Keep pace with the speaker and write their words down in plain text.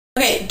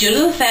Okay, due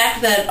to the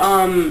fact that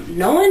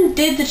no one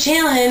did the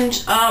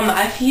challenge,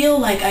 I feel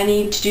like I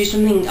need to do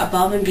something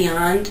above and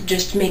beyond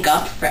just to make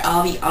up for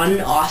all the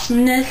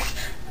unawesomeness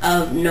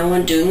of no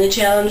one doing the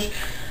challenge.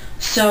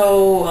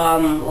 So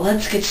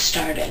let's get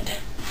started.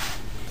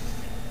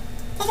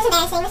 This is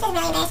embarrassing. This is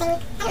really embarrassing.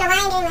 I don't know why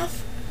I'm doing this.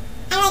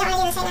 I really don't want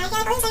to do this right now. I feel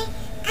like a loser.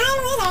 I'm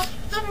a loser. I really am.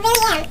 Look at me.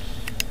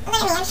 I'm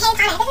Kate Connor. This is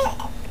pretty awesome.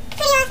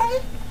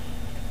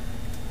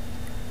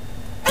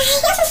 I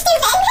feel so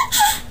stupid.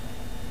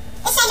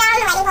 Should I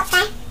draw on the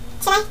lighting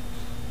bolt star? Should I?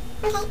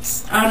 Okay.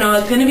 Oh no,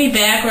 it's gonna be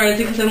backwards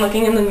because I'm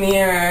looking in the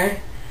mirror.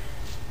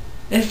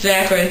 It's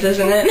backwards,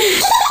 isn't it?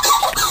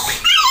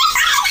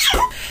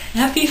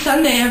 Happy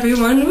Sunday,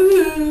 everyone.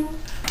 Woo!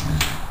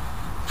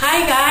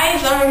 Hi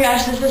guys. Oh my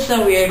gosh, this is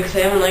so weird because I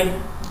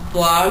haven't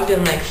vlogged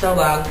in so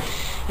long.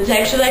 It's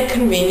actually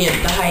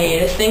convenient, the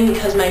hiatus thing,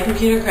 because my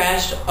computer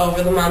crashed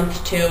over the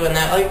month too, and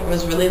that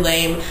was really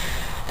lame.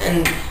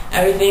 And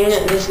everything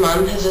this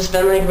month has just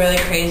been really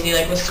crazy,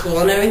 with school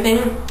and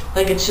everything.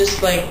 It's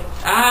just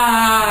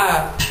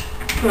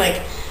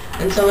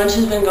and so much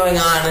has been going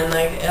on, and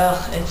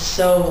it's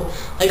so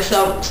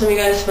some of you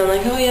guys have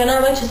been oh yeah,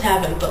 not much has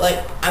happened, but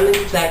I'm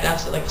the exact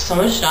opposite. So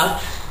much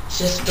stuff has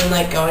just been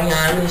going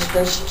on, and it's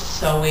been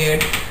so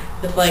weird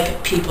with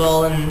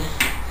people and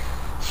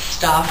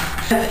stuff.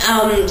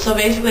 So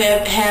basically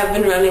I have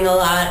been running a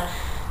lot,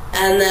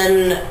 and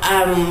then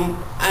I'm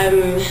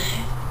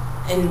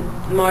in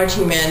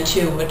marching band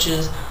too, which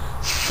is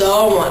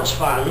so much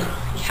fun.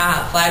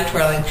 Yeah, flag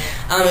twirling.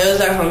 It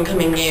was our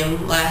homecoming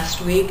game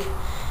last week,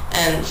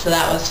 and so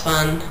that was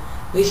fun.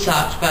 We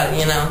sucked, but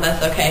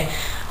that's okay.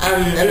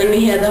 And then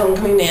we had the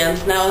homecoming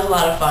dance, and that was a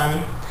lot of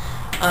fun.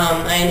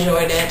 I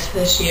enjoyed it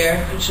this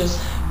year, which was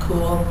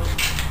cool.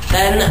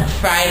 Then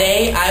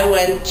Friday I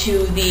went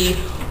to the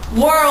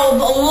world's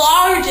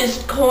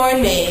largest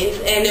corn maze,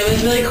 and it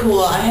was really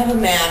cool. I have a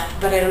map,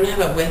 but I don't have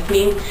it with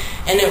me,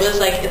 and it was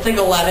it's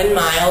 11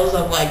 miles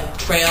of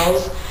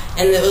trails,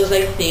 and it was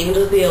themed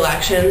with the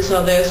election.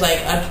 So there's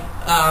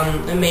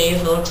a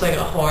maze that looks like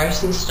a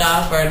horse and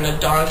stuff, or a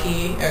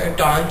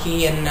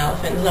donkey and an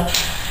elephant and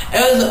stuff. It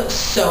was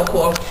so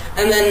cool.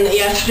 And then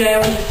yesterday I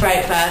went to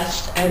Fright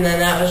Fest, and then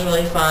that was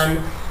really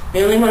fun.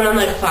 We only went on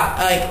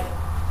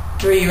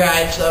 3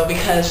 rides though,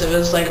 because it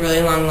was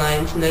really long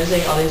lines, and there's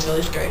all these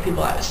really scary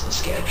people. I was so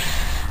scared.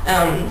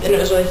 And it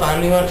was really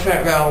fun. We went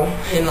front row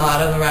in a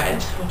lot of the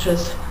rides, which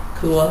was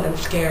cool and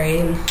scary,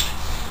 and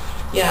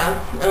yeah.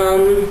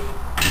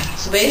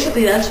 So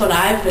basically that's what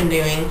I've been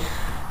doing.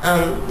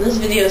 This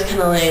video is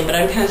kind of lame, but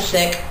I'm kind of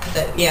sick, because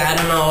I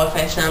don't know if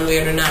I sound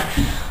weird or not,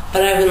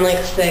 but I've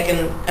been sick,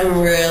 and I'm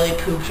really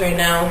pooped right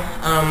now.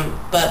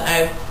 But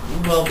I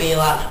will be a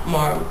lot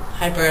more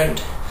hyper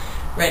and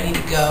ready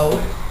to go.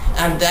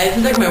 This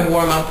is my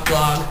warm-up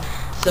vlog,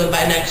 so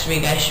by next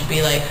week I should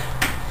be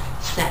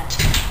set.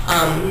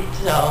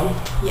 So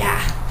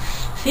yeah.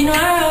 See you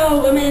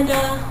tomorrow,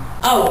 Amanda.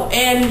 Oh,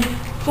 and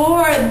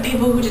for the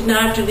people who did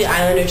not do the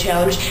Islander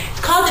challenge,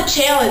 it's called a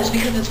challenge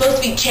because it's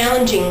supposed to be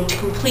challenging to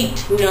complete,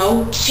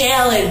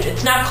 challenge.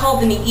 It's not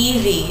called an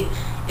easy.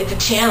 It's a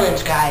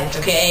challenge, guys,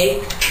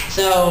 okay?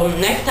 So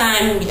next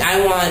time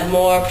I want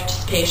more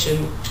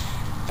participation,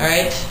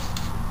 alright?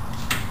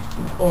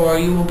 Or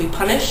you will be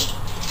punished.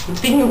 And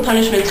speaking of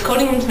punishments,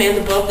 coding commands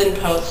are both in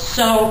post,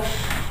 so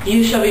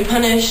you shall be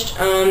punished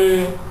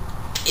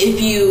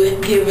if you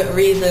give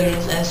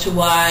reasons as to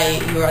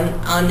why you're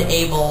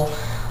unable.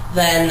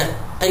 Then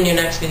in your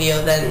next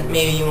video, then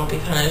maybe you won't be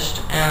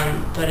punished.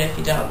 But if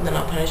you don't, then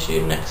I'll punish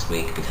you next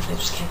week, because I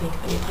just can't think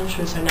of any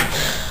punishments right now.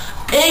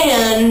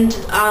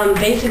 And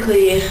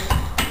basically,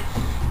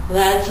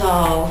 that's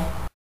all.